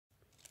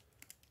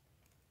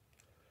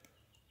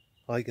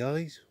Hi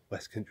guys,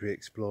 West Country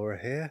Explorer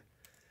here.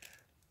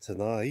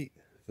 Tonight,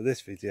 for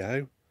this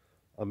video,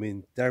 I'm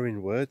in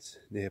Derring Woods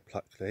near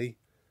Plukley.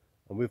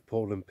 I'm with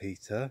Paul and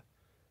Peter,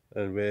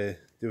 and we're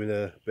doing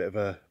a bit of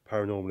a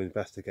paranormal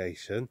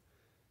investigation,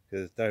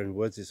 because Derring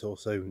Woods is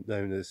also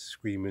known as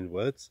Screaming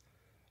Woods.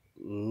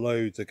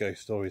 Loads of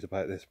ghost stories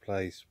about this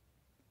place.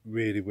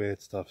 Really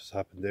weird stuff's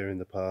happened here in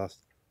the past.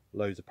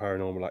 Loads of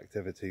paranormal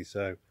activity,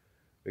 so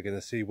we're going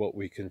to see what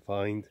we can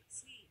find,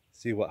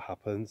 see what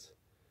happens.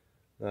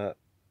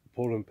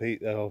 Paul and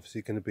Pete, they're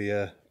obviously going to be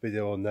a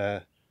video on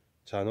their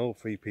channel,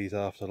 3P's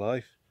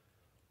Afterlife.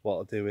 What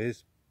I'll do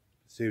is,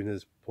 as soon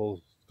as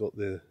Paul's got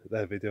their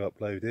video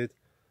uploaded,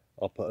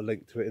 I'll put a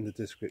link to it in the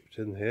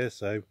description here,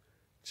 so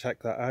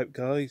check that out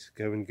guys.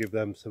 Go and give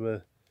them some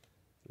of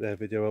their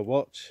video a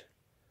watch,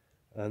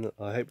 and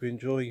I hope you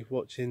enjoy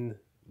watching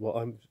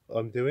what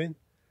I'm doing,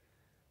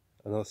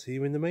 and I'll see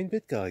you in the main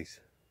vid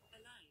guys.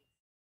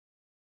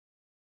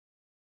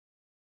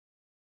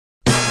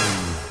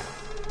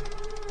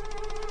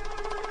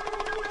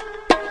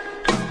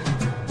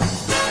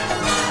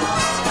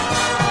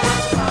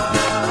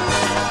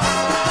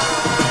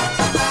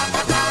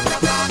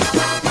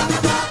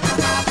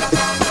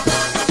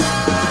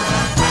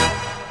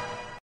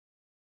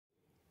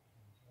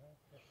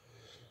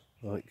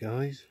 Right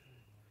guys,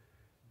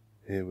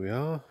 here we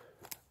are.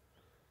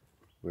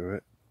 We're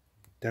at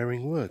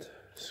Derring Wood,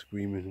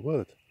 Screaming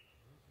Wood.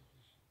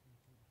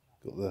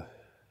 Got the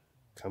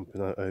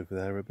camping out over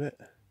there a bit.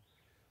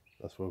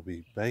 That's where we'll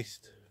be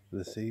based for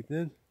this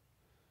evening.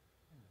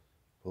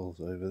 Paul's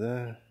over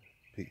there,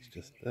 Pete's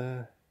just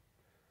there.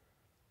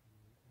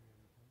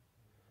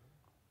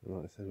 And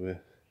like I said, we'll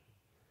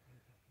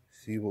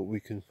see what we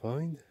can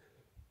find.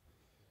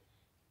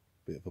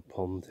 Bit of a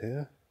pond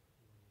here.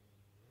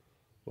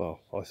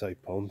 Well, I say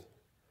pond,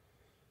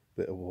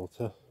 bit of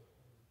water.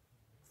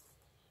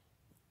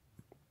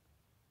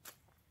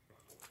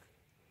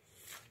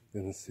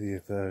 Gonna see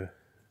if there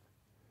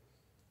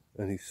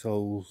are any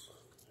souls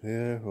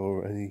here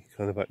or any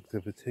kind of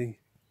activity.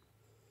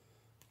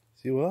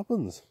 See what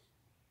happens.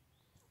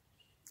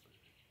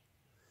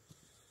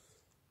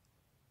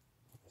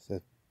 I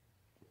said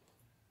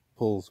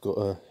Paul's got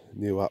a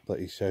new app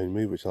that he's shown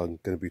me, which I'm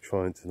going to be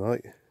trying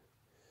tonight.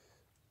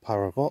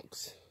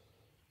 Paravox.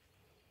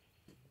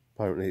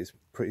 Apparently it's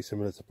pretty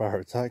similar to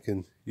Parattack,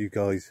 and you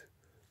guys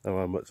know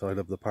how much I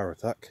love the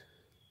Parattack.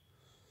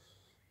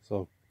 So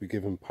I'll be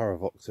giving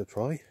Paravox a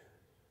try.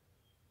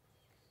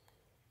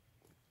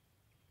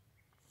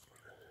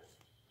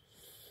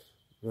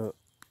 Now,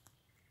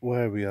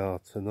 where we are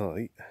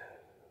tonight,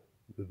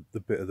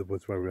 the bit of the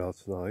woods where we are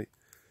tonight,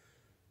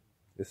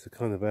 it's the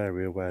kind of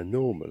area where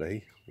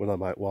normally, when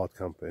I'm out wild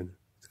camping,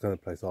 it's the kind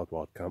of place I'd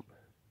wild camp.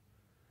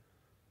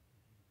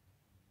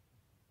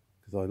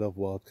 Because I love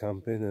wild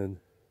camping, and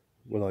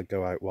when I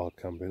go out wild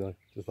camping, I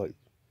just like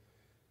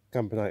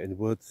camping out in the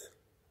woods.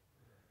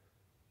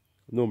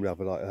 I normally have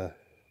like a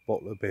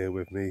bottle of beer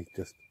with me,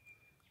 just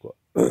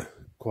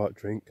quiet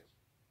drink.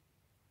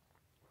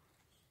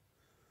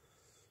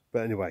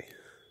 But anyway,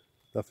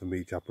 enough of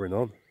me jabbering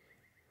on.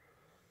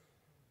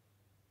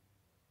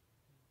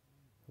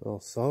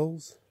 Our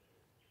souls.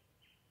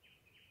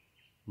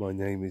 My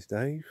name is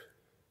Dave.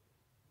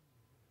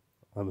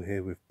 I'm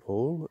here with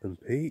Paul and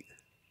Pete.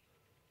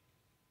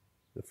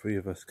 The three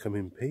of us come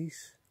in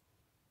peace.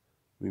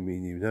 We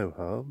mean you no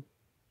harm.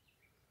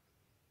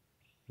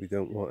 We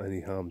don't want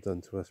any harm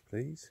done to us,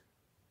 please.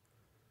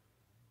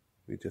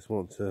 We just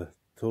want to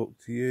talk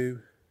to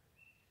you.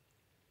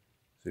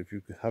 So if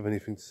you have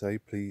anything to say,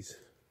 please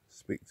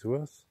speak to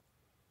us.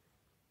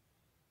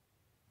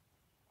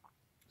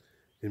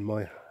 In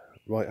my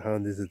right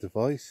hand is a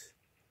device.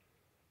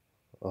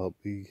 I'll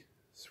be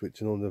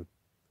switching on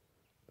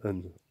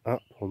an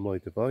app on my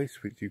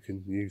device, which you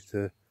can use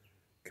to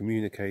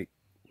communicate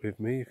with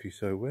me if you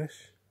so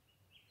wish.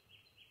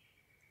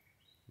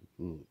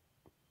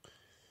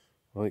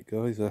 Right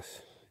guys,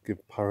 let's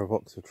give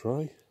Paravox a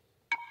try.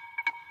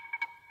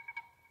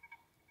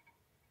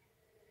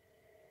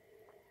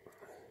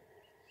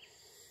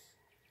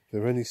 If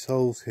there are any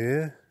souls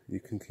here, you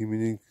can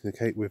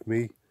communicate with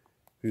me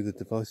through the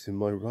device in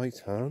my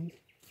right hand.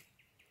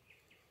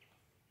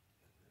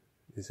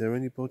 Is there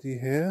anybody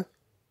here?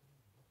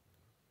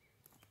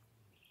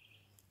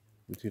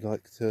 Would you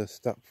like to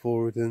step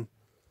forward and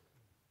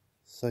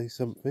say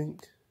something?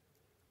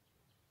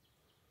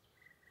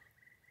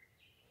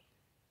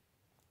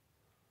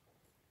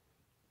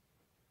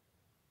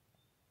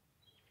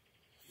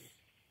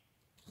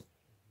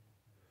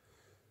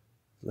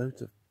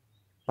 Loads of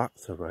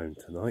bats around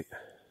tonight.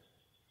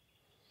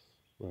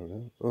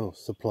 Oh,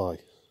 supply.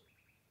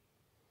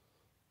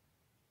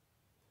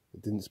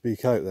 It didn't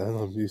speak out then.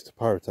 I'm used to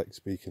Parattack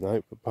speaking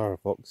out, but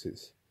Paravox,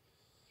 it's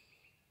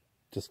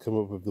just come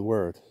up with the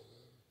word.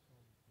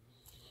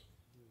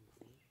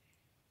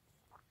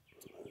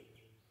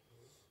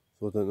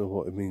 So I don't know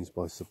what it means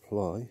by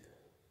supply.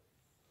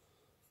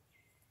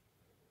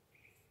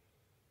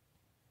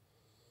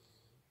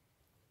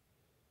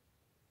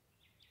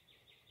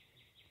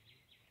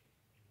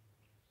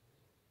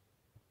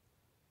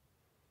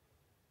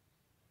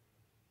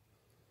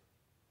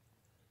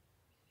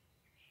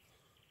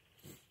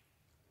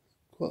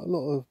 Quite a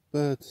lot of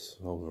birds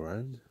all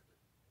around.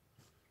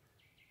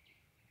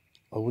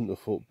 I wouldn't have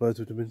thought birds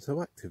would have been so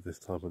active this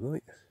time of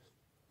night.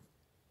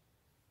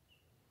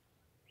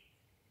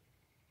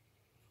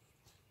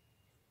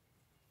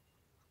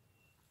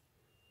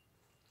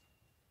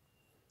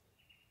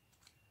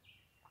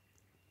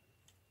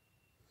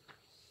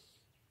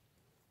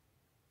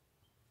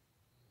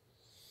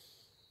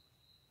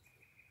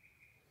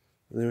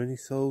 Are there any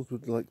souls who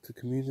would like to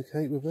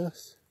communicate with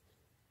us?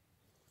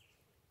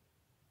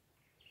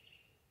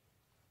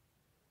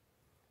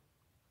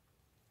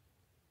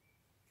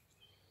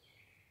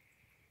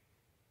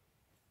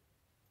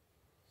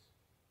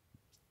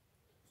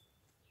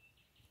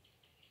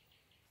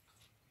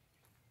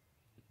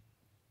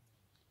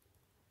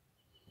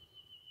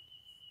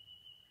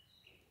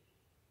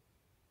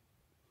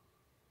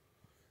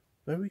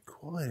 Very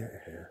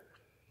quiet here.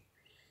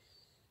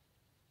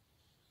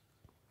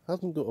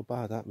 Hasn't got a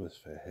bad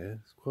atmosphere here.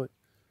 It's quite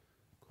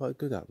a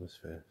good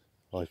atmosphere,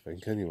 I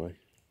think, anyway.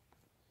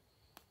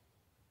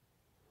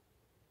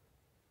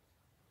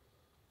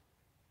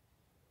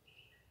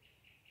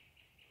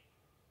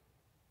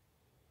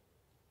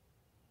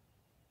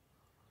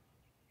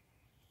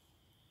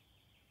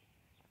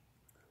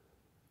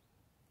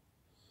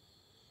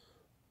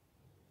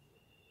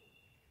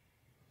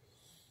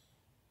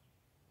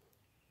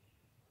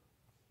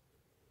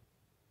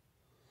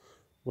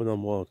 When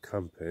I'm wild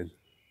camping,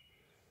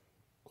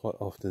 quite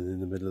often in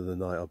the middle of the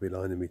night I'll be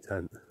lying in my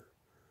tent.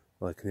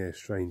 I can hear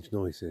strange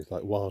noises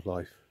like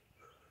wildlife.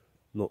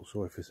 Not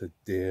sure if it's a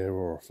deer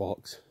or a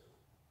fox.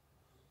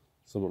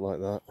 Something like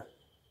that.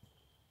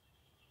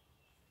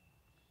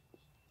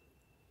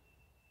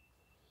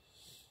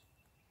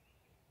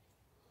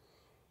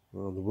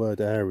 Well, the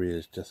word area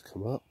has just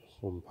come up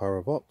on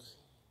Paravox.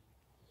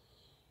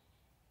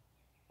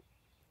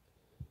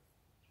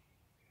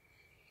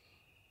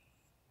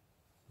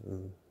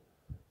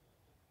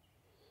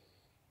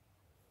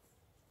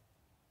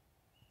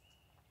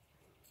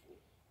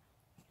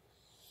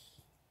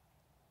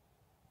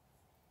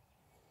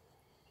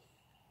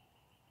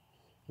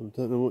 I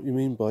don't know what you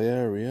mean by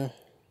area.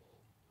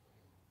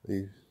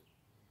 I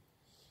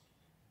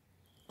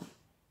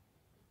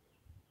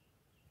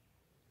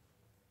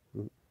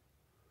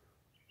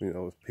think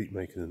that was Pete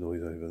making a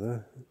noise over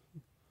there.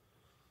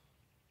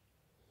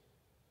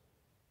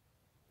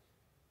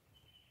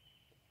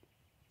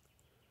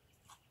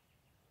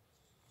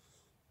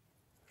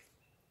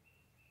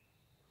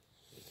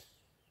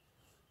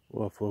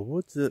 Well, for a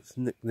woods that's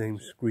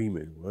nicknamed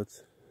Screaming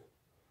Woods,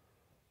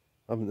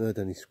 I haven't heard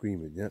any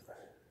screaming yet.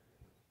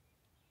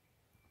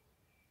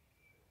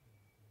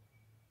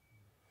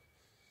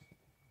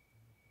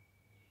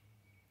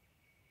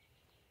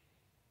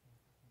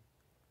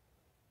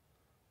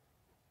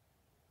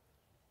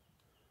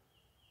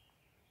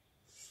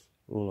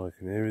 All I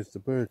can hear is the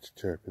birds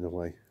chirping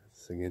away,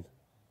 singing.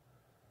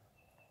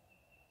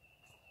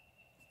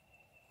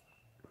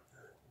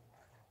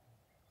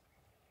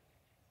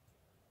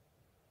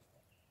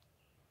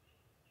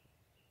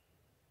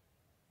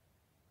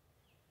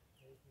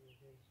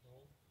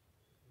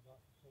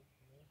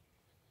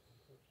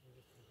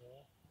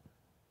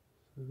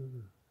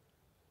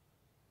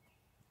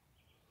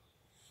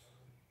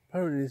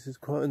 Apparently this is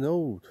quite an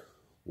old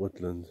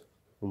woodland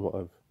from what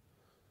I've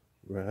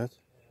read.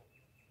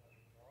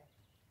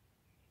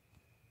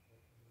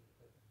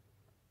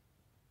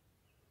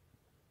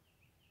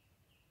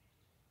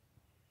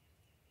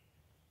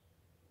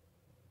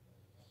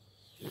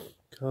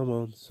 Come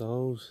on,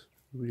 souls.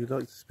 Would you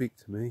like to speak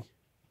to me?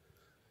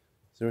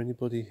 Is there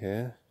anybody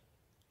here?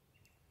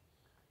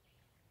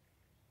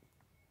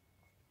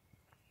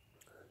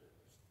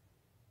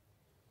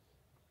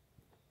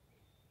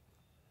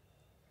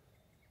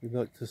 You'd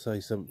like to say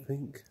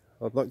something?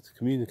 I'd like to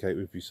communicate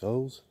with you,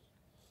 souls.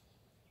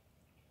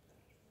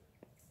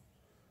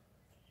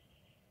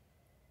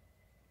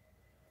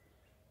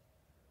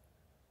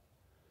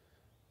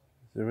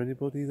 Is there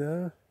anybody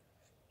there?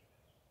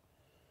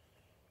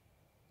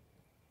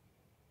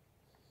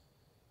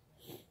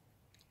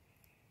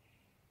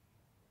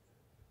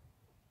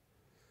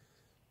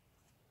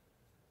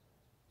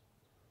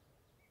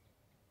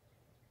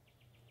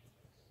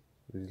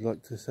 Would you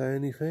like to say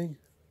anything?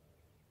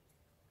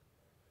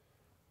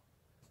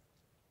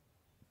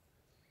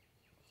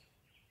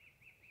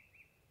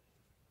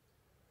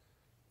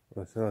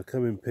 I said I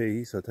come in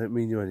peace, I don't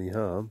mean you any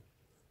harm.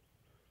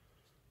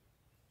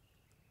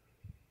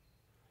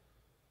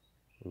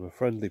 I'm a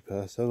friendly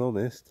person,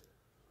 honest.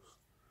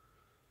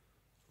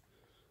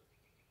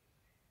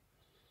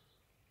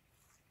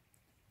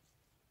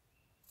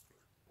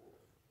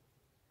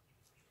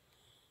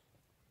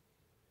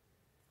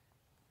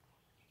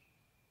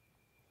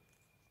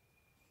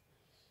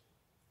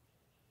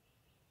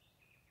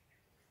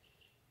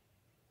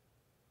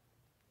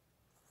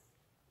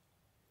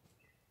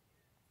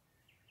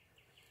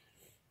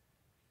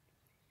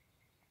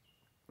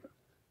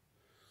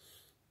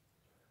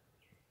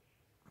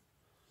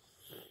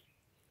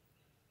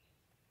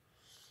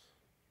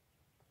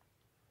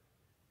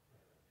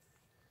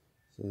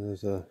 So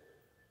there's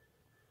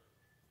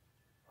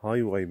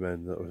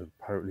highwaymen that was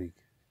apparently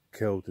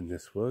killed in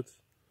this woods.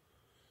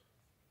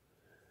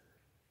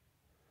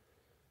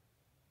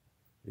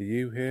 Are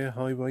you here,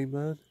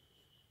 highwayman?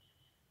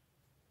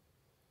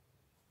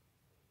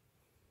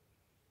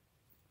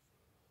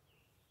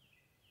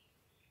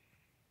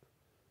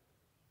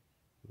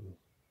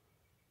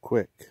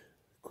 Quick.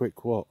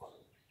 Quick what?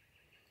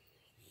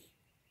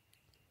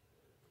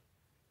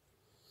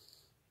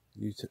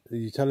 Are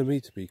you telling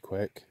me to be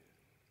quick?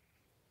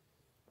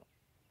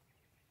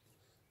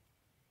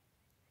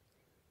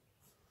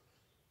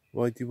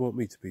 Why do you want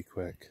me to be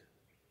quick?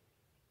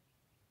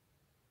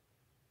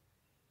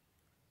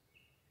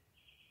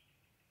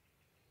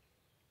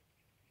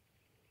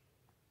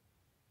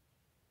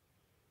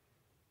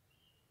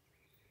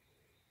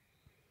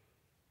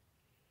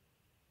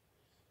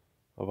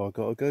 Have I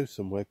got to go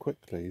somewhere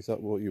quickly? Is that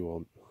what you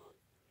want?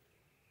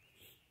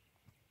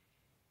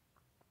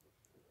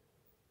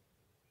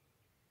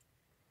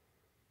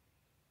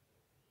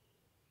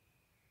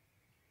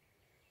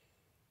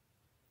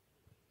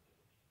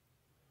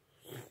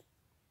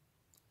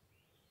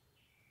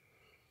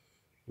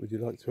 Would you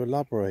like to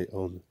elaborate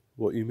on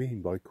what you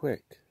mean by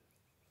quick?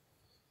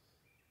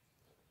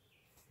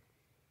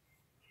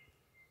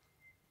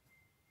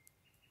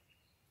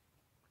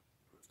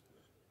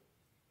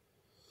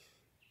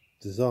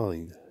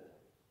 Design.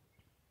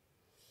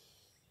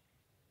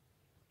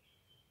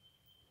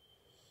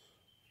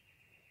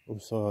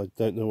 I'm sorry, I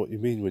don't know what you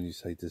mean when you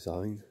say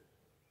design.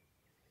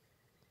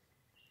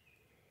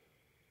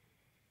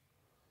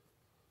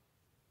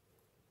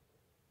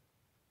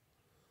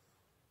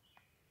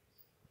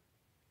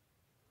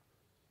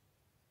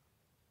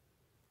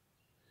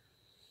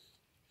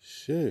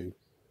 Shoe?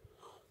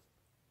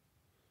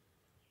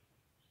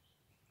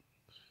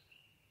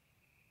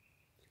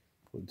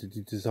 What, did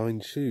you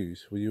design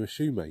shoes? Were you a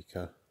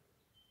shoemaker?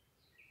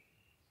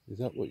 Is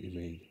that what you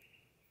mean?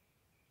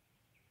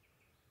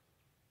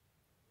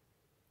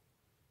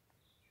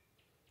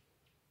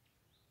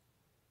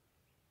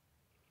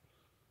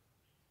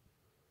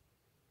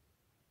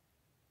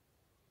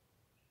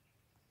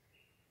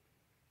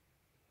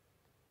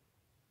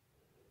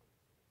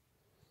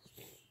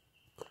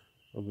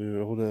 I mean,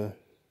 we're on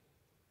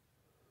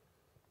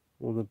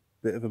a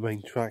bit of a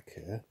main track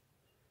here.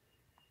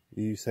 Are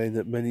you saying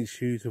that many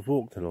shoes have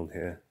walked along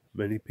here?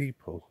 Many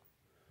people?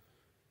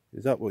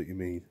 Is that what you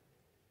mean?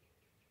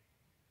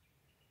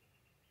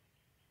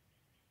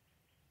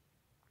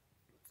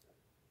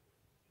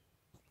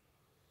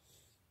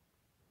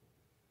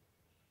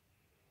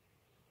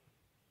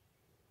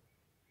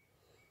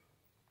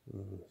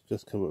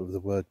 Just come up with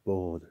the word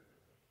born.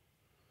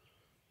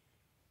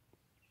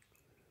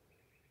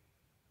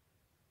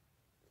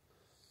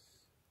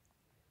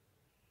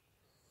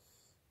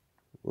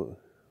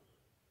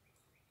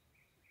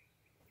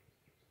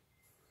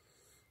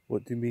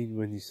 What do you mean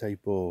when you say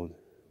born?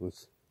 Are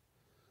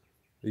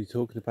you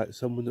talking about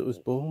someone that was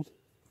born?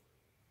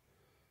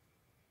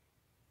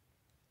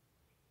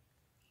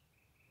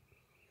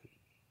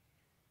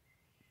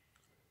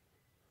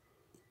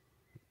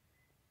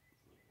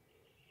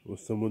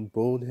 Was someone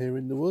born here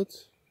in the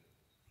woods?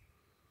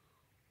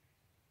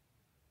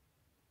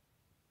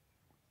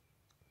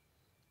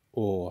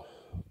 Or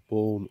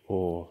born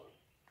or?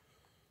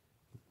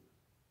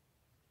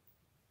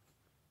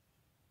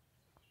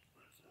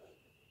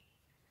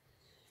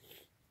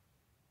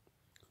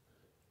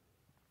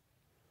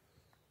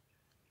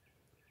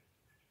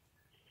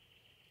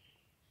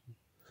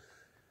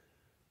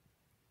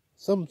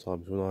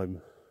 Sometimes when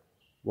I'm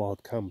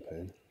wild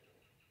camping,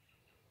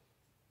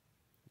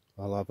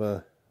 I'll have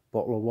a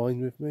bottle of wine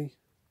with me,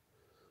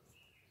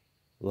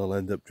 and I'll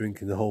end up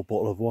drinking the whole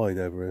bottle of wine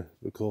over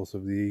the course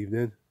of the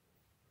evening.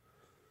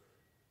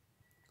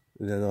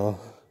 And then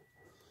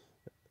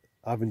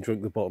having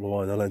drunk the bottle of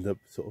wine, I'll end up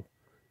sort of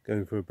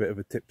going for a bit of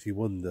a tipsy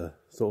wander,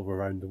 sort of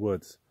around the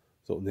woods,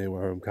 sort of near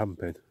where I'm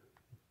camping.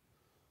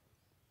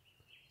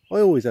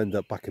 I always end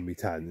up back in my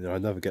tent, you know, I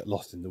never get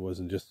lost in the woods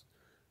and just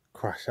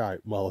crash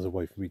out miles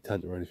away from my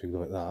tent or anything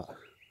like that.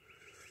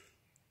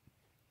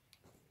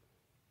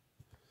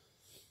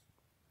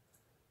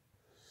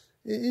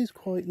 It is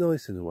quite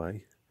nice in a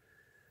way,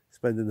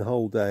 spending the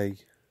whole day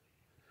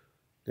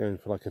going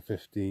for like a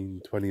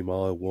 15-20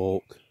 mile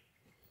walk,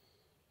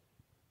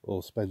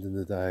 or spending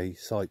the day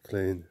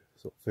cycling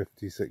sort of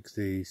 50,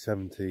 60,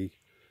 70,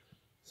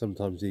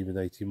 sometimes even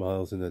 80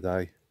 miles in a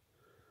day.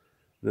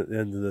 And at the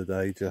end of the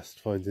day, just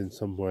finding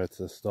somewhere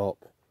to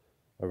stop,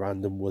 a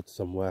random wood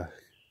somewhere,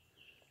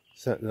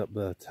 setting up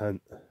the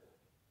tent,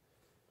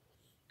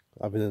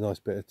 having a nice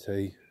bit of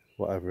tea,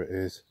 whatever it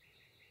is,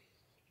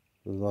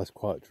 and a nice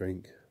quiet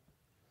drink,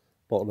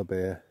 bottle of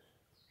beer,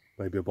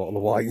 maybe a bottle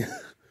of wine.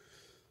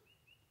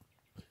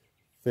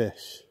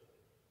 Fish.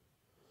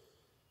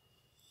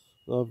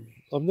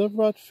 I've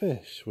never had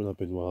fish when I've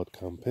been wild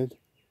camping.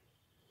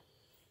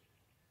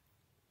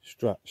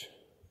 Stretch.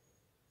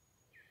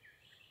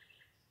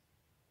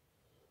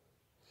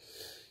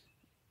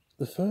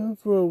 The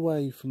further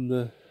away from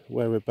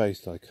where we're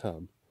based I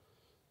come,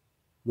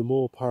 the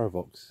more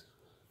paradox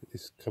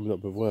is coming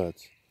up with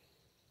words.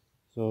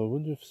 So I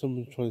wonder if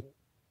someone's trying.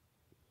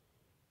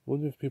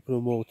 Wonder if people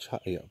are more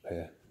chatty up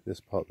here, this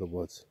part of the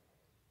woods.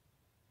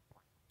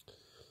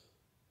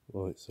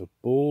 Right, so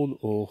born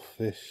or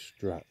fish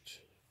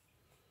stretch.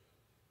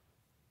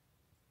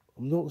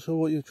 I'm not sure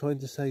what you're trying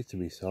to say to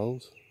me,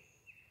 Souls.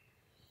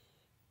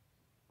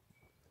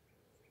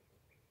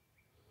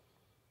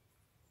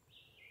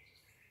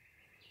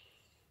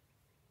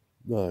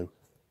 No.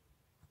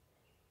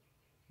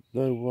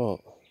 No what?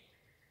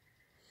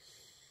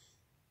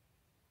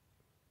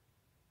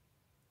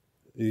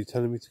 Are you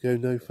telling me to go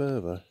no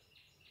further?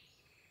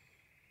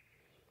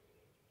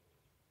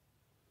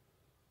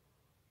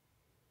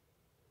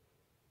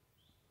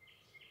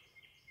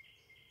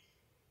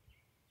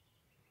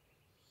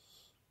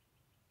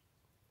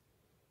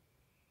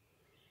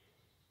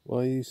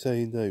 Why are you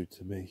saying no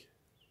to me?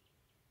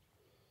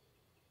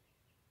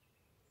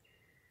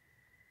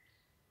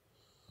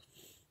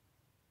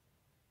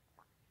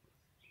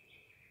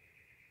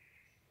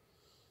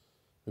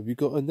 Have you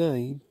got a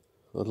name?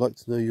 I'd like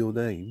to know your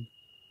name.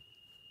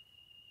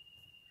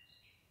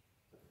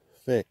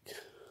 Vic.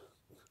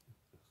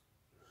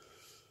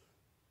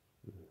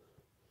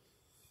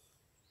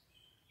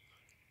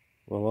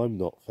 Well, I'm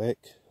not Vic,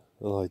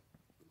 and I'd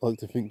like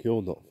to think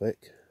you're not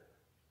Vic.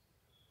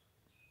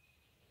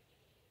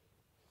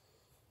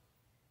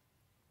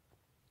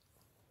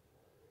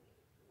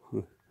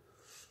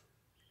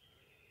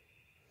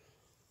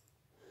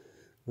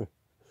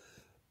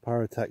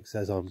 Paratech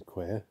says I'm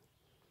queer.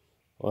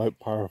 I hope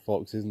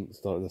Parafox isn't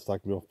starting to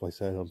slag me off by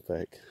saying I'm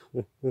Vic.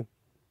 Are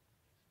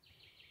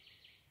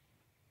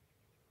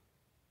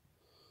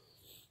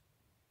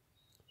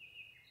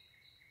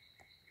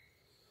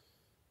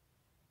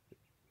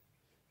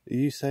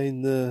you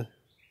saying the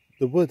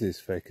wood is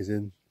thick as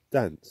in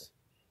dense?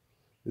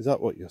 Is that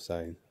what you're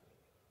saying?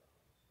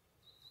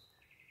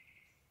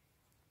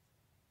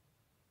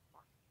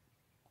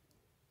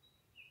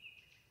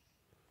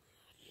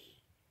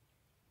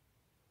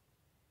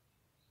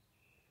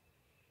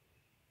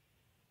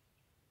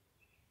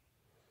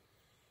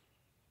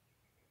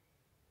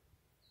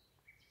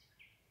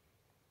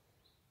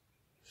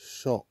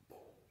 Shop.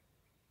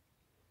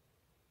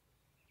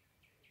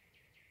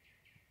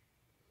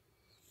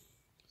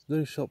 There's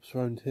no shops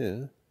around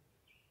here.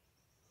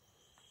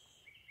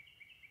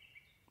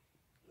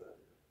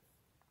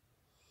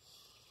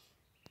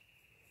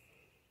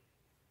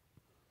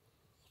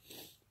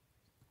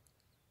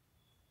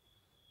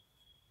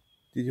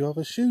 Did you have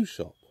a shoe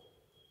shop?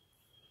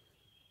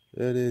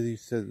 Earlier you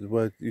said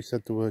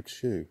the word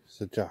shoe.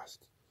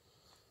 Suggest.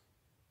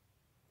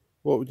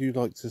 What would you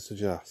like to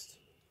suggest?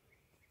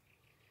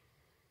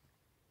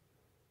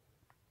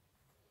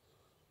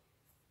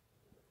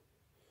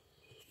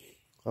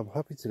 I'm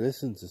happy to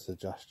listen to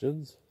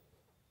suggestions.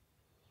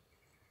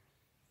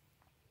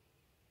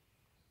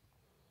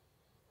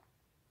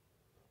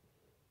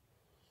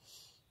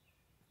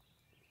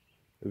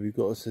 Have you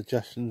got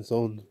suggestions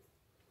on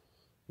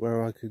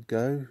where I could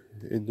go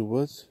in the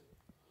woods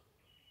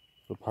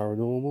for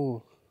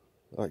paranormal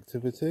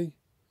activity?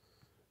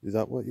 Is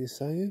that what you're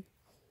saying?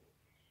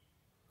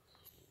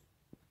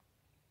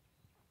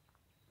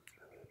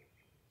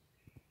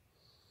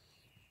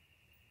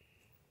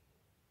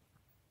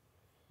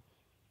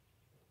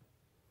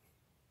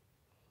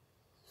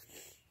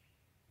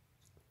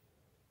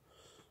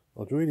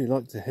 I'd really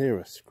like to hear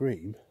a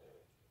scream.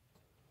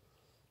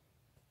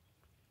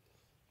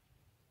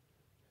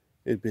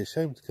 It'd be a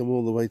shame to come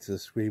all the way to the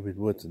screaming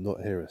woods and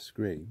not hear a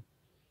scream.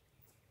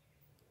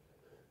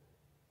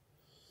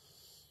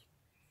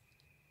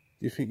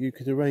 Do you think you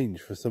could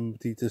arrange for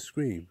somebody to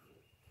scream?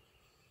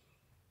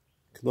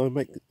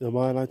 Am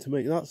I allowed to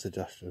make that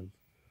suggestion?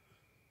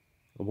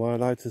 Am I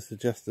allowed to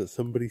suggest that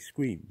somebody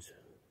screams?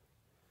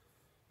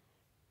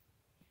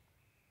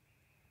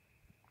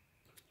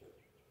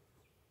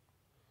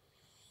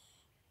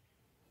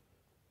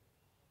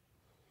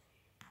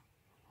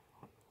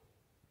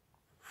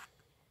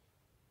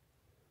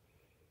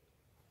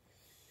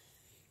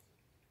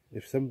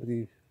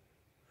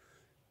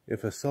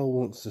 If a soul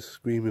wants to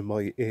scream in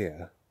my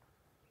ear,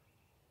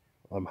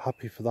 I'm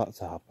happy for that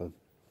to happen.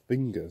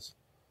 Fingers.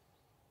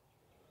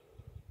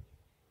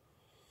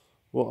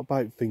 What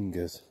about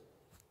fingers?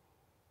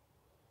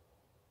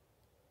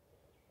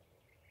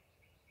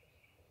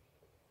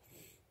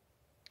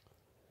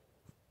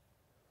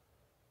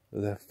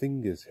 Are there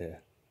fingers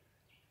here?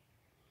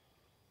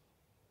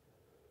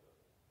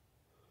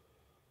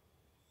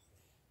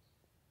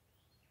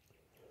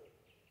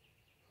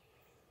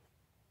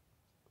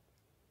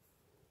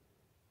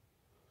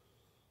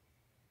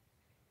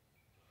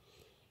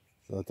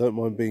 So I don't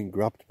mind being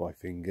grabbed by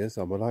fingers.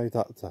 I'll allow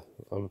that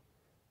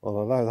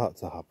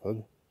to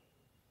happen.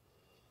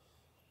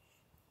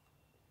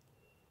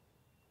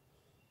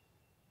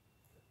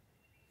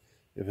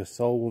 If a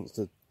soul wants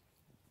to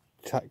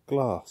check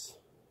glass.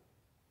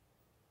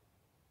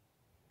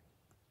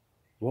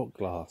 What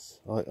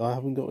glass? I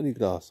haven't got any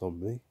glass on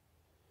me.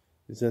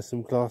 Is there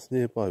some glass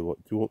nearby? What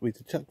do you want me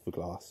to check for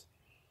glass?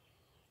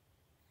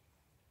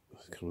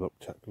 It's coming up,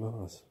 check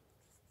glass.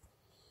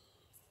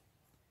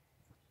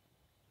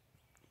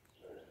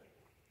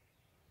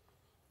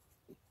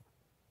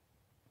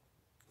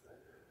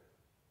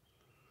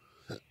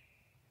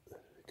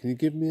 Can you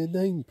give me a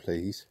name,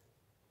 please?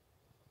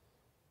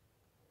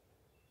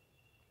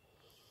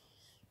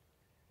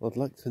 I'd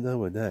like to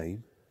know a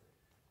name.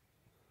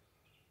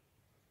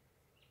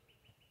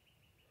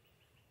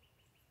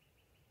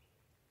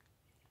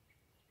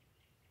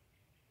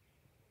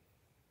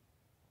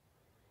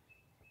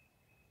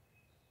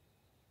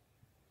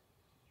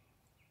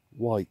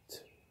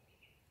 White.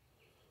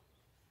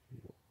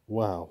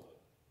 Wow.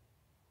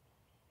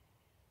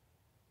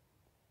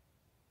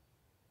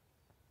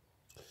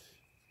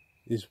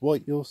 Is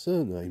White your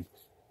surname?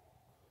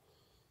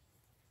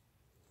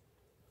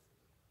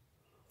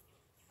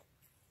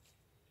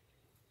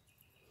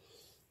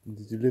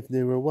 Did you live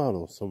near a well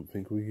or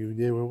something? Were you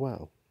near a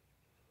well?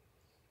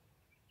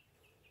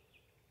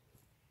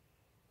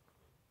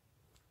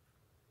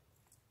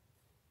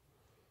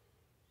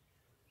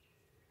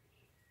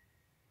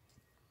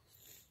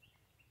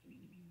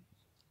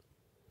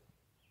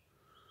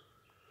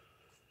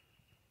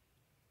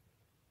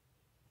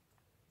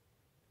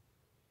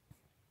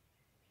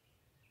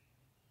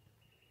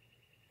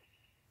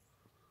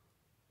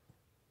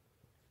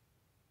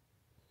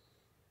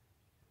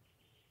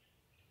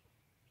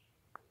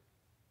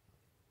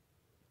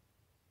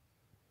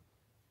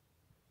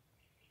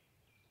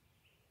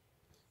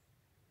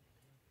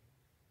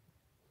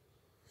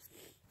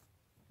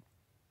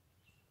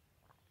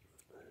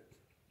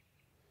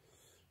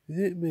 Is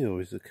it me or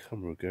is the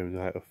camera going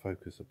out of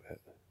focus a bit?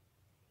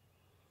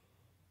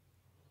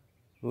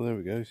 Oh, there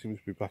we go. Seems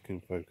to be back in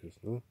focus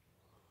now.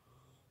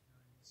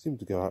 Seemed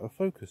to go out of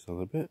focus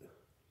on a bit.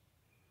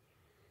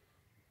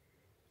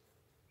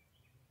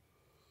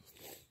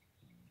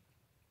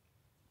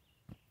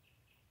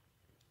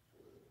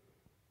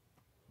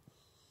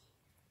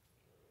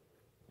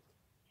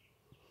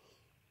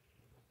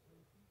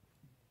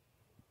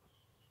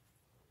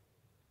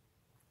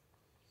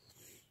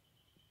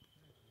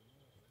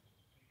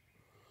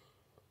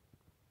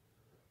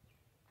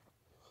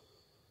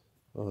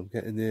 I'm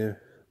getting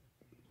near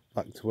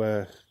back to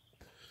where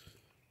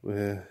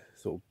we're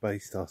sort of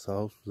based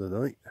ourselves for the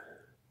night.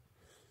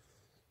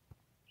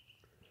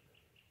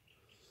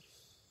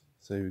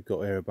 So we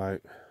got here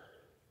about, I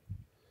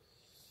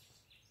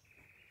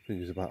think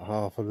it was about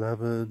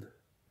 11:30.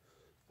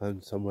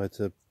 Found somewhere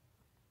to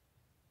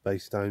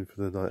base down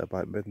for the night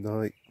about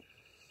midnight.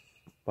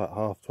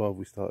 About 12:30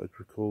 we started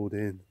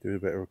recording, doing a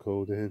bit of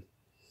recording.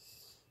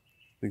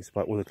 I think it's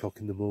about 1 o'clock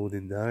in the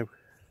morning now.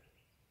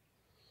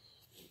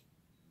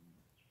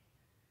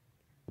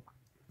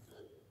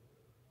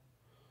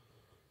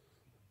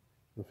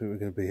 I think we're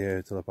going to be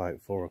here till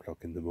about 4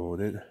 o'clock in the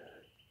morning.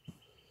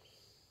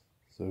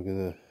 So we're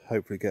going to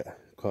hopefully get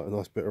quite a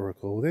nice bit of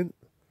recording.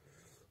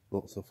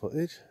 Lots of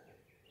footage.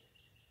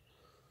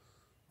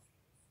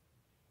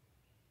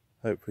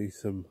 Hopefully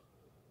some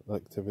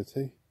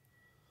activity.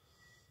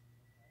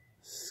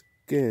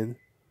 Skin.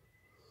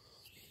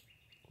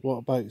 What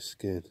about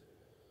skin?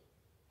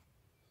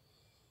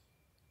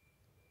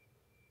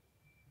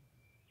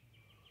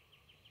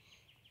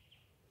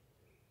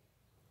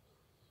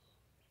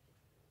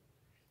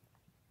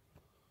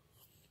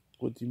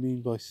 What do you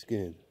mean by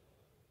skin?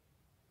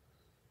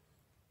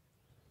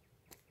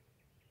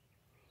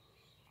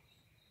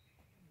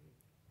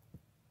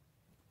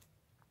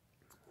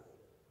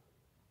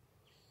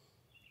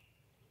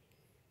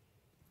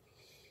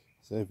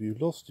 So have you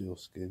lost your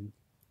skin?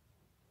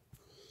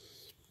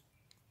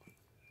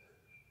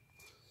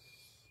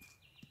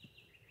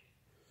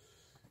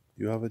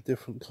 Do you have a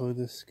different kind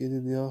of skin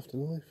in the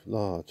afterlife?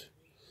 Large.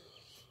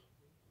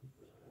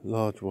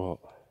 Large what?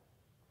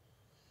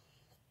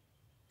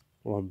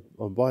 Well,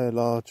 I'm by a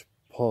large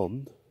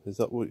pond. Is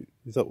that what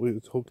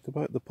you're talking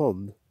about? The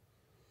pond?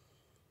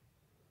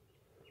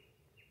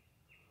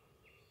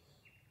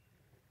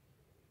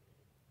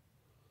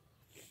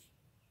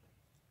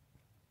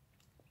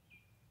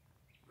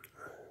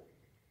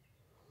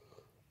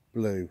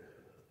 Blue.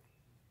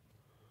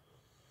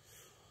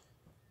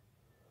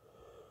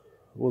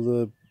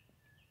 Well,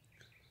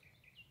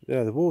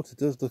 the water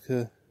does look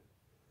a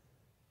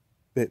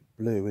bit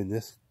blue in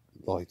this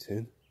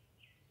lighting.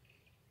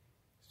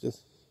 It's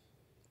just,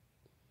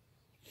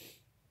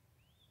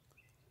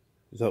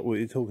 is that what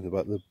you're talking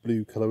about? The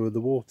blue colour of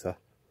the water?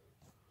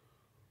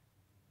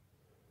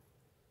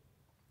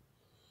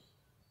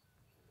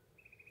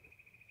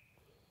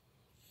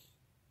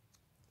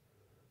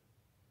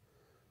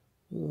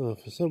 Oh,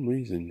 for some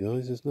reason,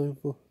 guys,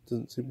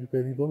 doesn't seem to be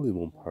any volume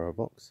on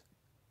Parabox.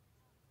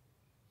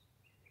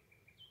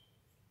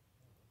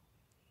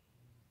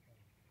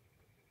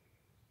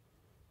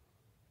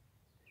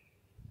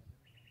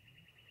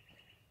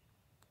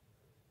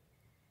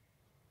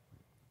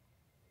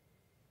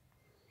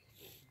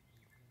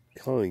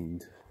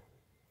 Kind.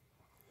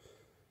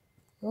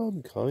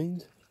 I'm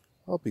kind.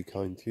 I'll be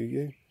kind to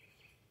you.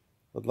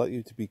 I'd like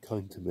you to be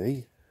kind to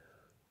me.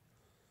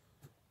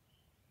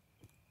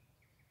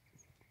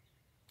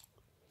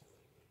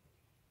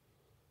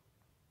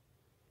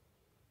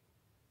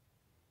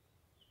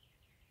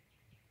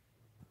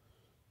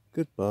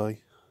 Goodbye.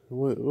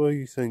 Why are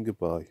you saying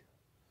goodbye?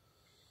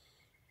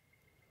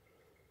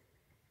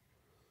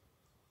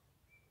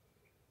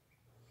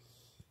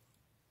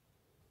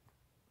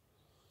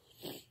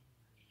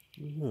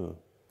 Oh,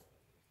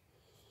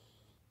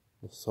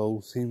 the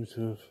soul seems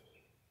to have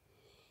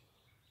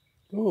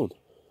gone.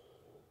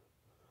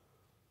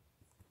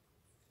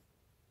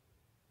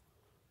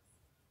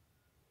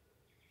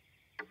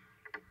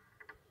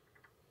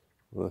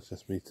 Well, that's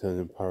just me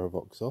turning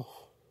Paravox off.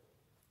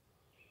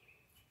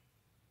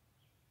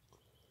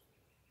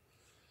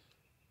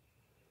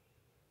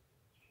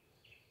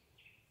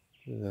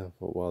 Yeah, I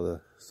thought while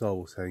the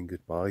soul was saying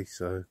goodbye,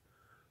 so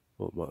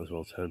I might as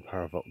well turn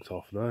Paravox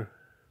off now.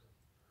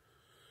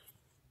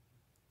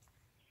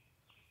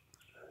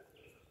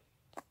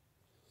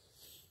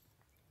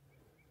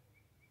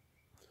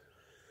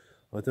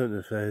 I don't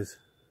know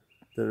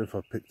if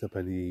I've picked up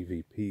any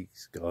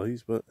EVPs,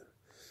 guys, but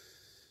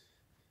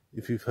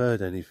if you've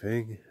heard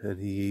anything,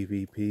 any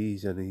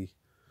EVPs, any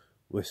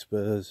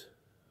whispers,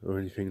 or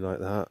anything like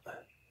that,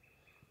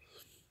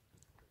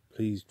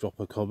 please drop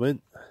a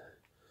comment,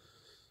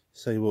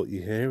 say what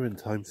you hear and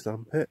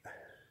timestamp it.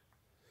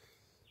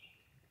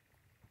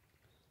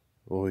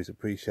 Always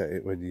appreciate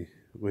it when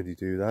you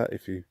do that,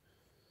 if you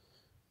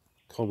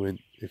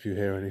comment if you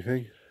hear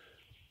anything.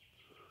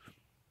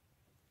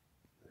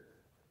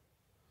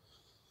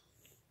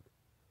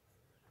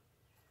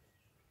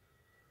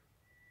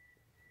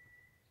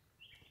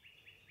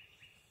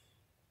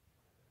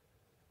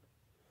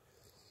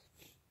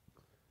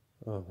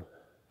 Oh.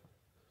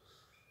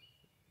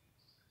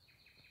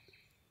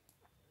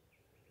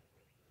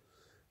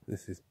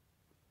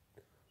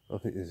 I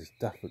think this is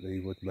definitely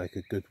would make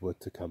a good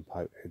wood to camp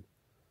out in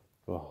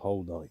for a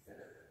whole night.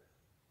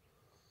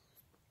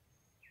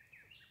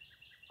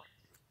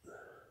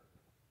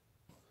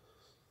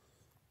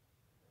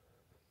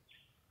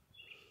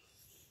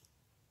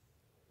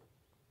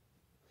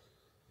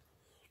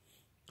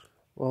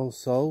 Well,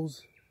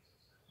 souls,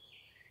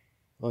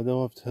 I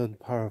know I've turned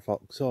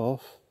Paravox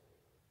off,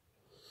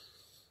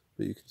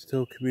 but you can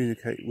still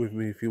communicate with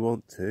me if you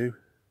want to.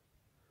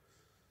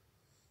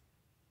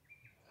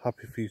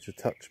 Happy for you to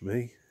touch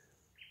me,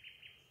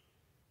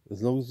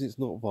 as long as it's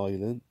not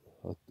violent.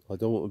 I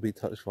don't want to be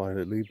touched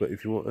violently, but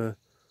if you want to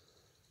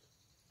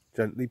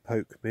gently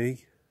poke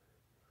me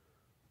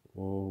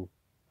or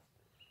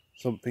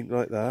something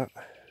like that,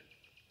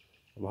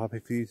 I'm happy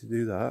for you to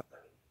do that.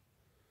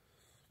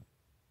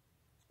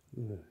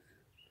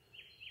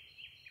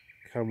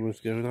 Camera's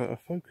going out of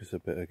focus a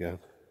bit again.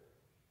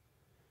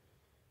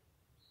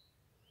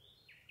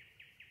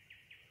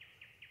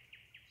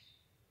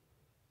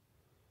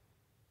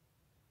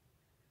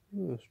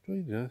 Oh,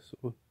 strange,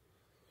 sort of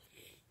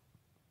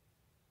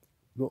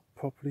not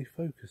properly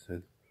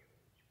focusing.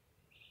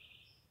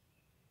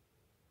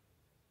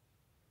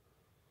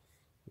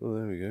 Oh,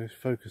 there we go. It's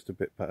focused a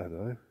bit better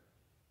now.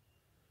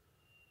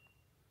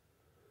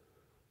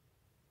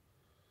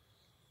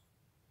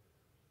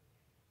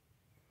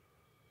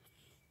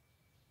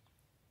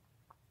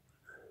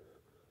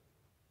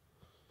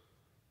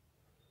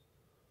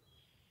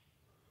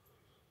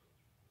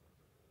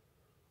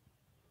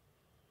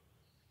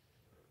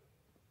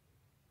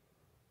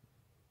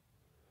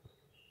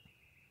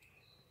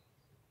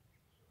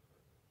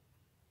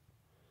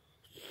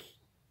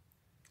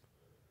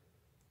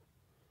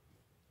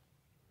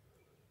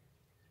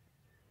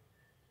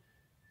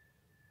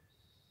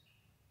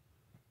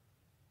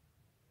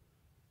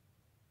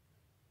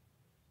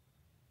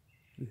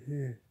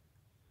 Yeah.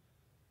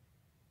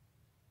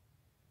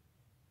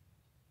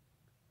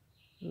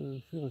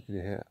 I feel like I can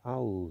hear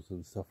owls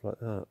and stuff like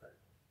that.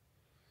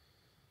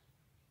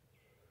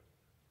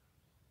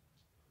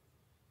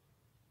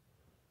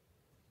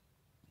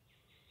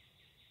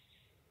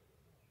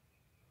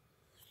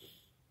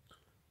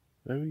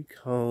 Very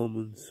calm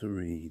and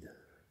serene.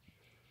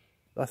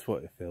 That's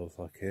what it feels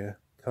like here.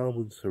 Calm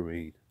and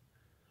serene.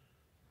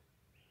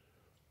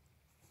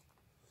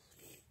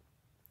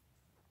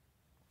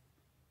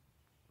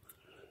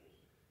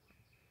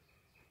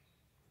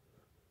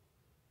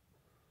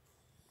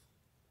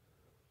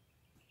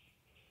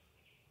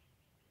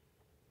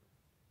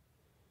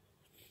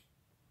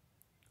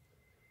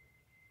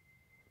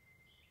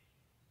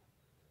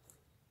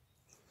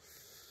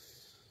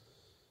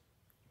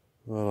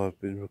 Well,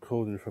 I've been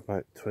recording for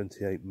about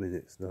 28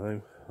 minutes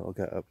now. I'll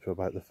get up to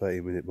about the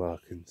 30-minute mark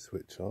and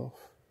switch off.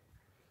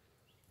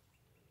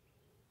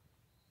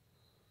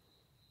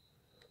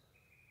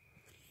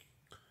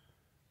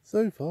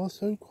 So far,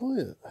 so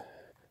quiet.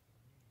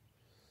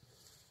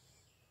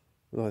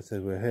 Like I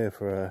said, we're here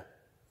for at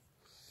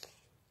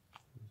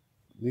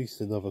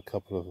least another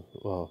couple of,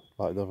 well,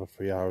 like another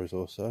 3 hours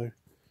or so,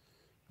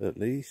 at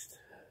least.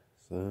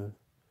 So,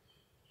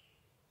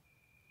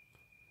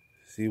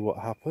 see what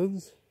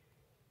happens.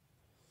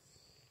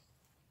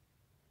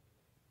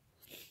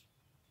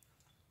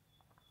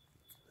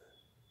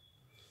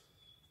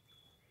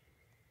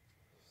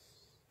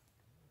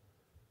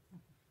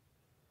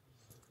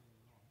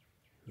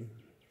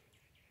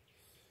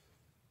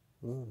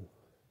 Oh.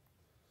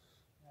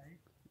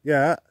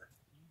 Yeah.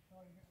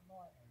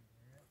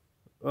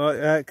 Right,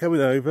 yeah,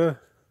 coming over.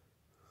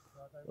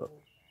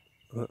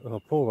 Oh,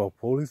 poor old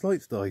Paul, his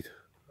lights died.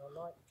 My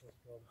lights just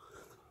gone.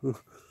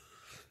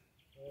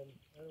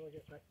 How do I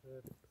get back to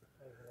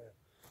over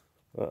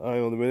there.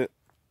 Hang on a minute.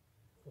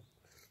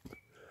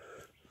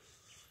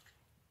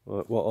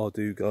 Right, what I'll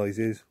do, guys,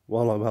 is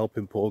while I'm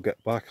helping Paul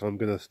get back, I'm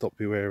going to stop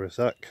you here a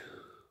sec.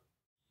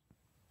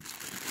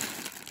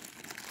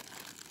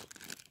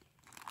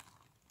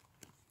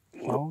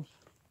 Charles?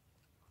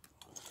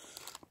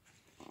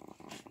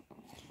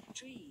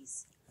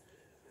 Trees.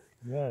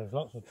 Yeah, there's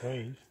lots of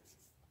trees.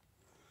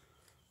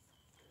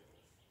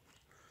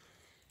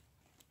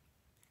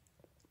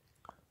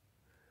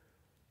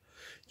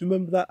 Do you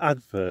remember that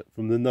advert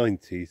from the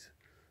 90s?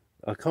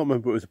 I can't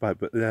remember what it was about,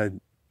 but then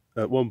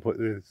at one point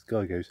this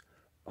guy goes,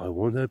 "I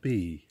want to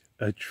be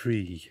a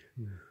tree."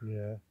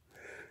 Yeah.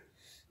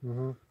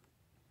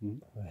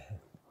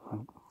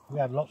 We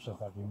had lots of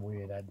fucking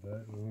weird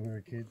adverts when we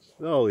were kids.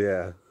 Oh,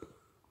 yeah.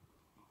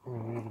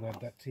 We even had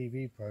that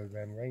TV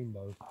program,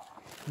 Rainbow.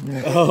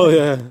 Oh,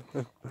 yeah.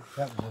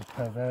 That was as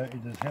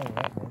perverted as hell,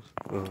 that was.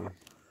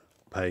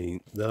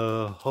 Paint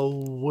the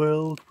whole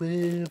world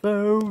with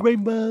a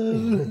rainbow.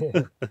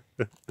 Yeah,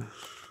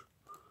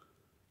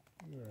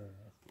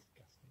 that's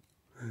disgusting.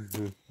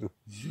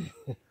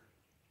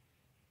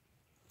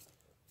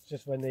 It's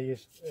just when they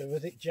used,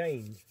 was it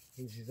Jane?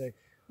 And she said,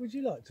 "Would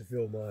you like to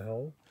fill my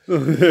hole?"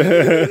 Stuff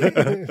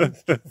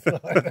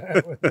like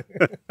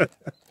that.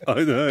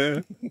 I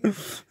know.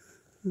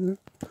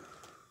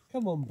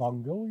 Come on,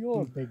 Bungle,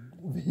 you're a big.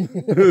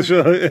 That's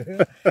right.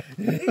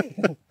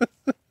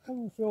 Come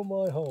and fill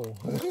my hole.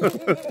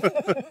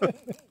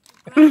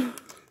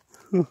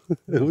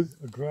 It was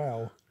A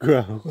growl.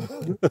 growl.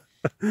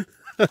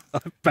 I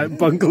bet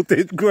Bungle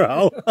did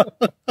growl.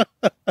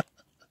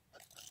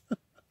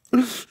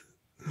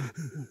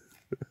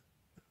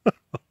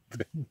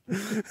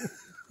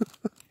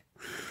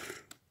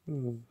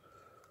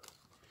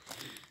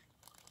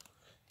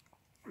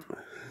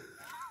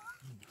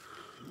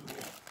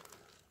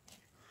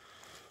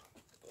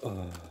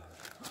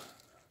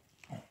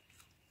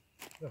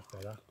 That's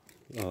better.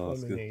 Oh, On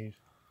that's the good. knees.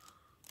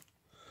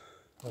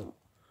 Oh,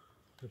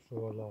 just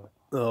so I like.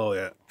 Oh,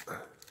 yeah.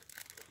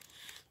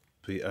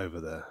 Pete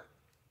over there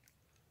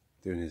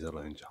doing his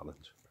alone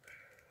challenge.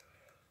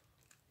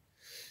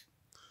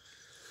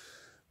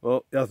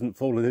 Well, he hasn't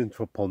fallen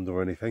into a pond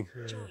or anything.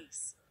 Yeah.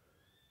 Joyce.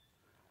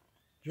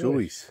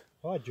 Joyce.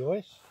 Hi,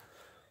 Joyce.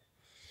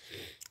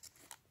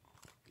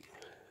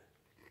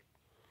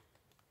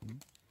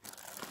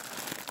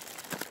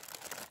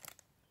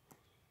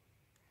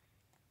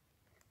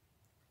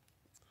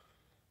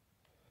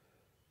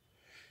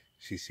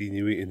 She's seen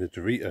you eating the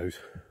Doritos.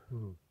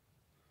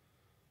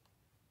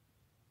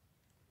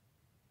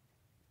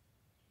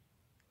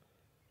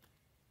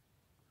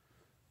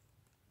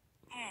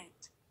 Head.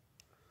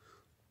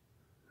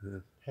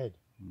 Head.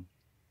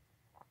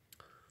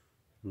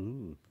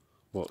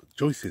 What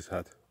Joyce's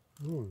had?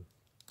 Would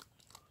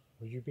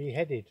you be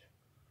headed?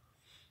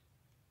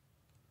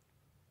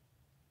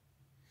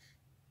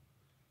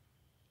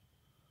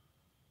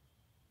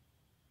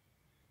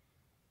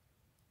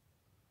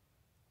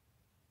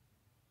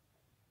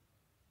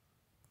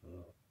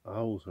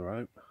 Owls are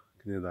out.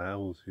 Can hear the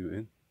owls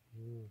hooting.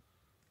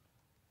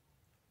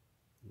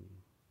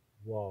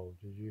 Wow,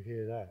 did you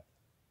hear that?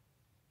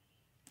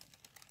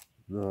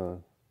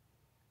 No.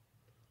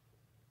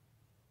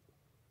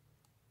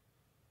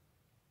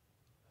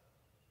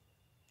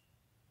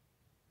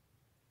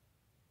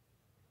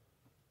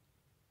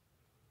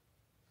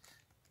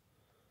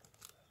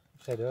 You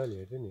said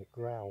earlier, didn't it?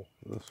 Growl.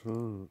 That's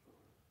right.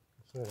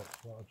 So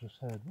that's what I just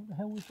heard. What the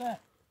hell was that?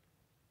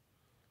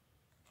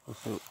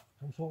 That's a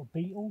Some sort of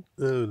beetle?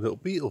 little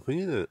beetle thing,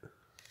 isn't it?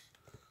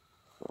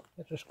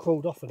 That just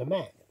crawled off of the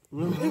mat.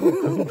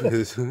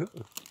 It's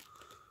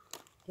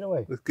Get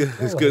away. good.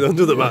 It's good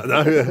under the mat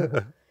now.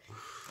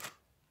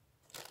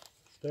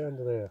 Stay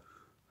under there.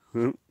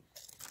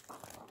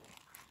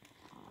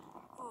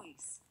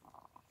 Voice.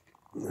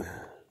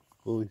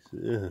 Voice,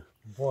 yeah.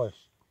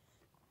 Voice.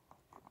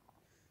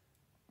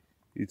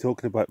 You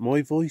talking about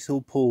my voice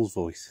or Paul's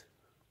voice?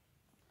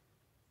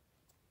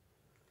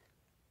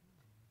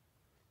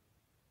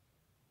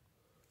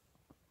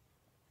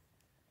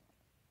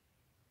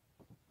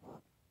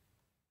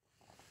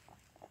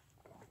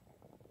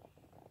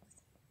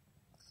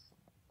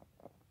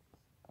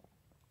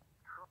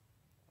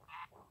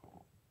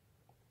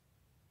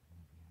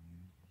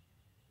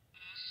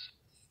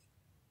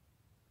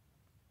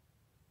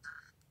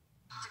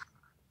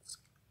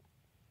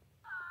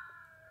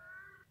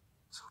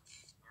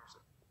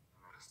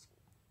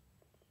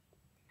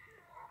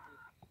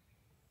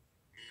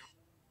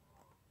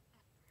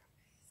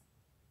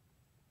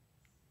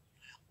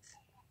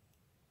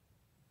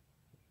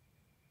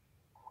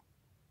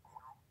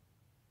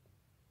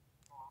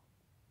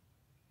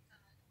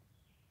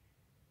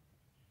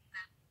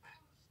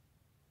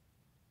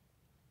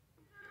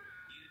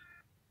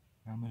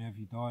 How many have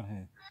you died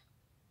here?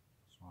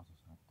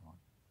 Spiders have died.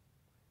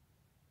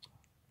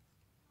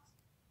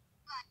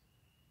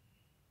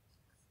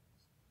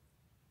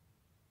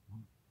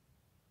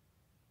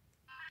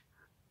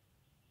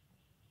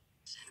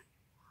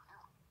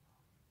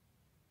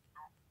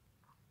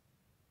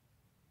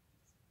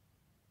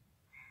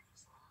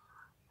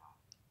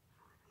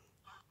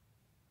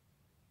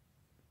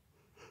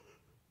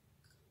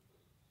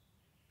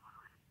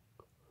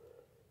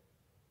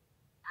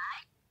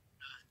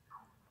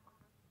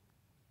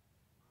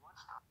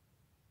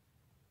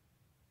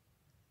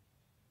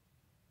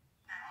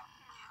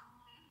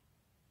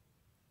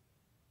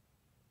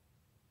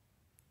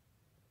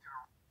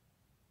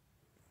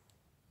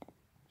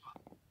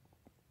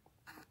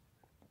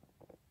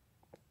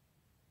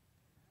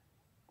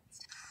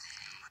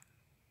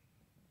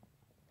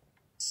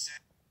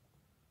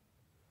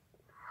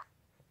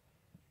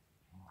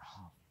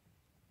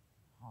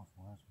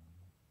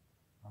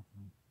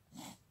 Plukley.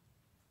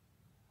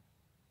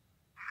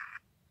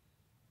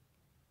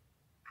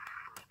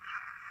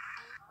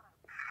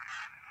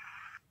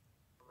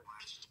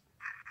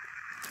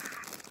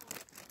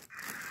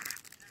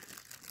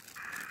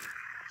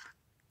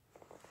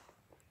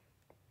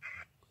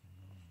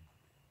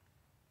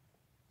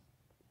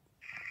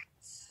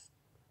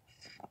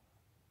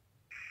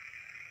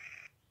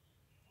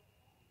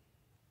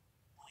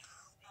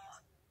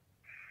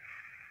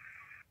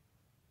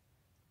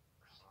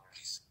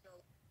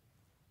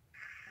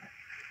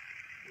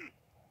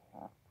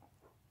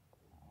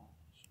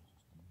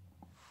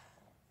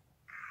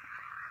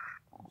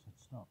 I said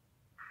stop.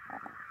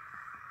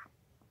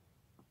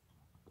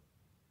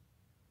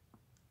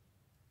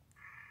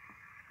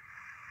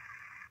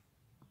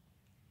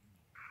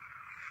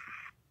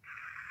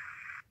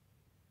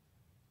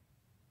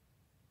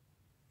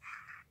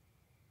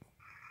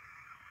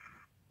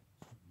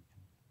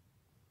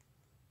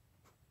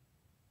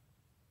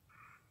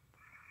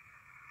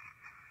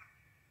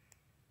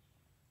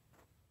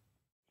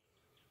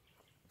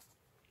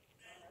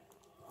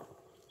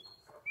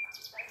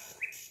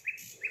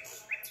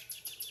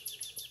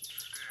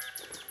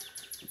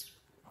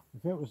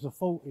 If it was the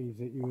 40s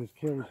that you was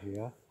killed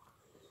here,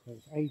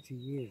 that's 80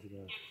 years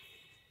ago.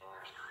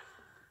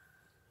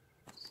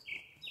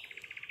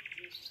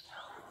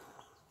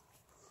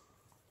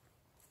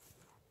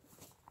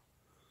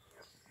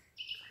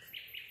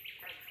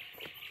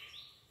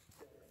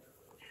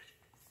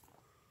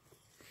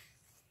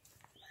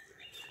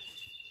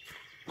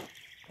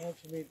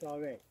 Answer me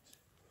direct.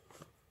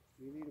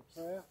 Do you need a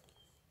prayer?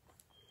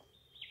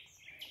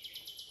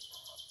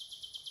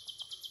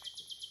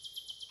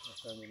 That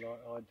sounded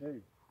like I do.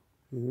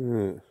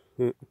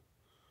 Yeah.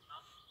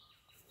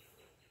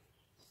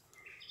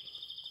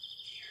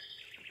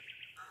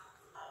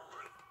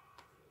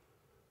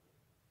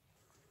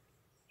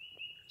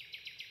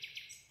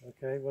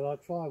 Okay, well I'll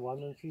try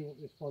one and see what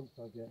response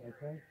I get,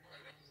 okay?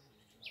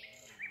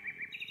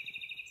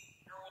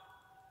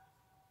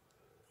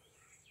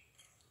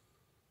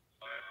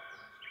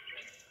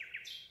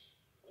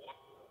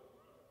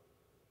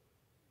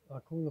 I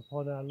call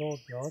upon our Lord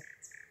God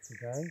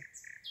today.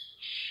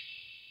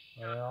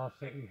 I ask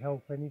that you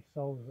help any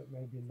souls that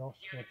may be lost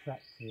or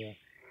trapped here.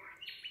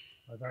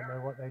 I don't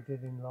know what they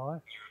did in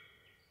life,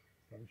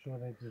 but I'm sure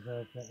they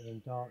deserve better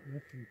than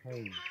darkness and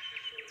pain.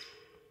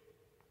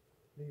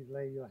 Please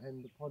lay your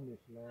hand upon this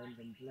land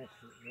and bless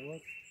it,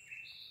 Lord.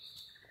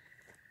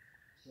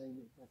 Claim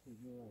it back as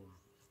your own.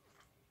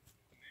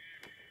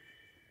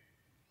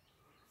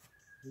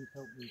 Please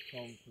help these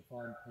souls to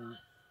find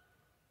peace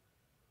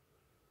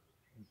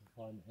and to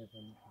find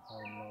heaven, to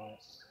find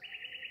light.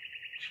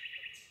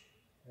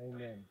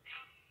 Amen.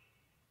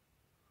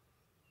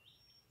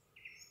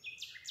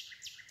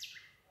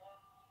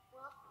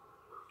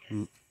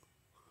 Can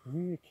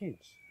you hear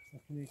kids? I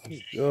can hear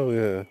kids. Oh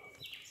yeah.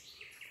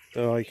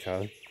 Oh, I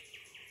can.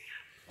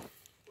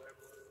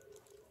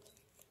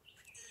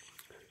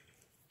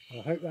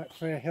 I hope that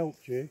prayer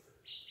helped you.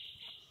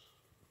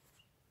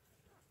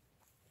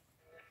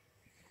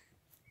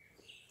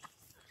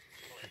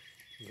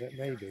 Is that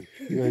maybe?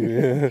 Maybe,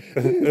 yeah.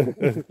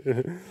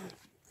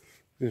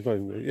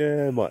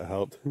 Yeah, it might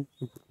help.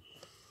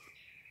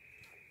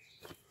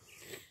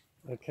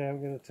 Okay, I'm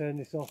going to turn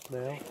this off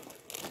now.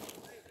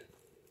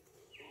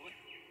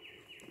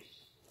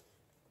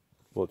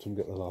 Watch him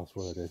get the last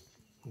word in.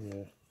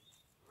 Yeah.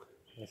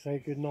 I say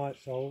good night,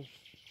 souls.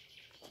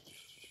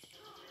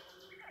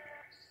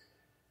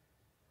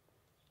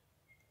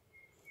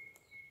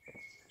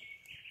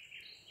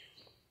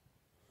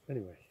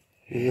 Anyway.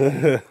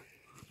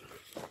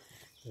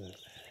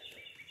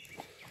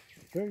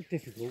 Very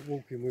difficult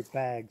walking with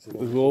bags and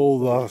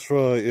Oh, that's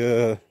right,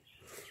 yeah.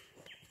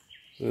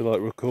 They're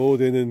like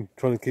recording and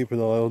trying to keep an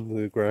eye on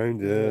the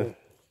ground, yeah.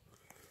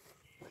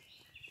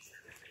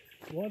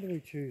 Why do we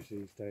choose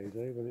these days,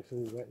 eh, when it's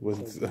all wet and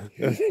When-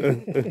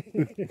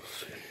 soggy?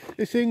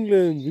 It's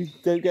England, we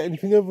don't get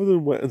anything other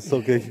than wet and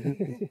soggy.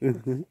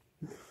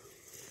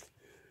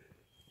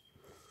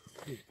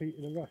 Is Pete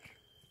in a rush?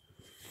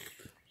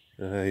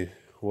 Hey,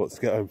 what's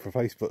get home for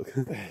Facebook?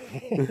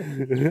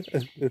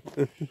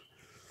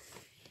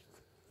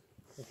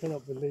 I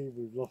cannot believe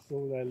we've lost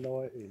all our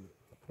lighting.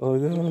 I know.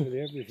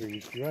 Literally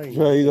everything's drained.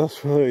 Hey,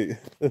 that's right.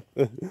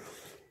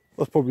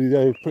 That's probably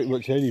how pretty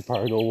much any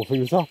paranormal thing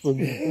has happened.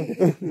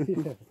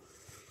 Yeah.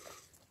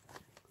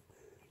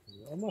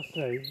 I must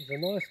say, it's a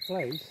nice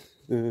place,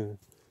 Yeah.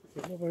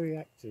 but not very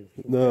active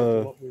compared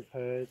No. to what we've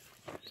heard.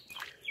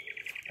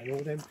 And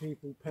all them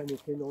people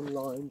panicking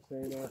online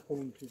saying how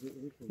haunted it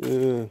is.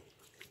 Yeah.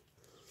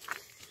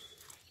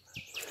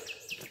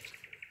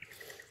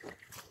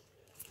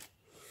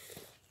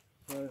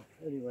 So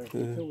anyway,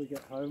 until we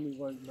get home, we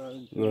won't know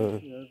until, No.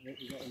 you know, what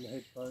we got on the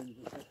headphones,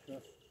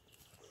 etc.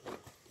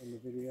 On the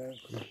video.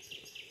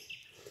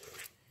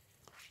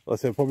 I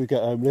said probably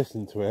get home,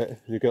 listen to it,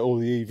 you get all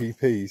the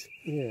EVPs.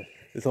 Yeah.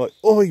 It's like,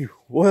 oi,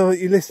 why aren't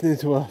you listening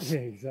to us? Yeah,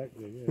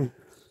 exactly. Yeah.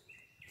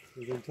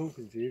 We've been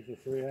talking to you for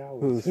 3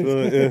 hours. That's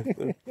right,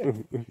 yeah.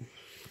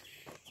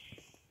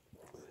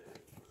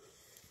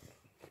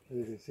 As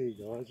you can see,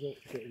 guys, look,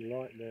 it's getting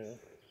light now.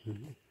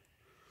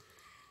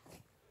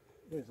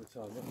 Where's the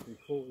time? Must be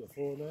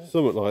 4:45 now.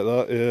 Something like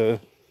that, yeah.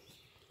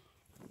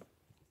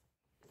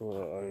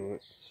 Alright, I'm in the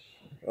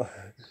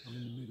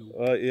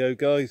middle. right, yo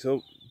guys,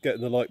 oh, getting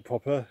the light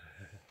proper.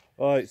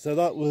 Alright, so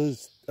that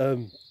was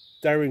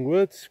Daring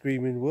Woods,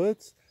 Screaming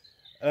Woods.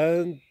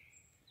 And,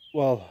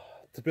 well,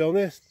 to be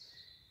honest,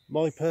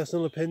 my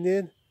personal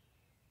opinion,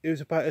 it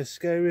was about as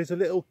scary as a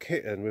little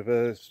kitten with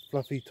a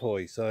fluffy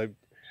toy. So,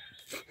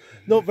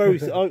 not very.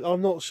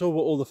 I'm not sure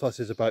what all the fuss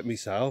is about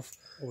myself.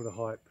 All the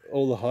hype.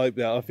 All the hype.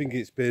 Yeah, I think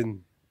it's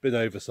been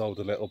oversold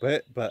a little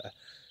bit. But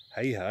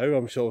hey ho,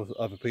 I'm sure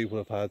other people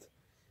have had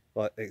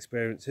like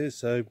experiences.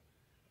 So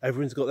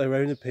everyone's got their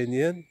own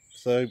opinion.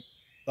 So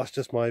that's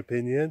just my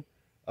opinion.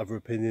 Other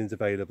opinions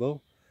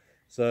available.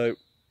 So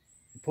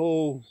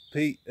Paul,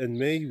 Pete, and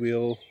me,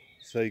 we'll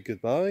say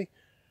goodbye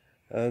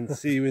and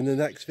see you in the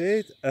next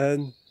vid.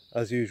 And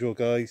as usual,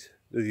 guys,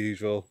 the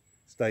usual.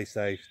 Stay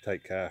safe.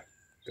 Take care.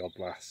 God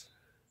bless.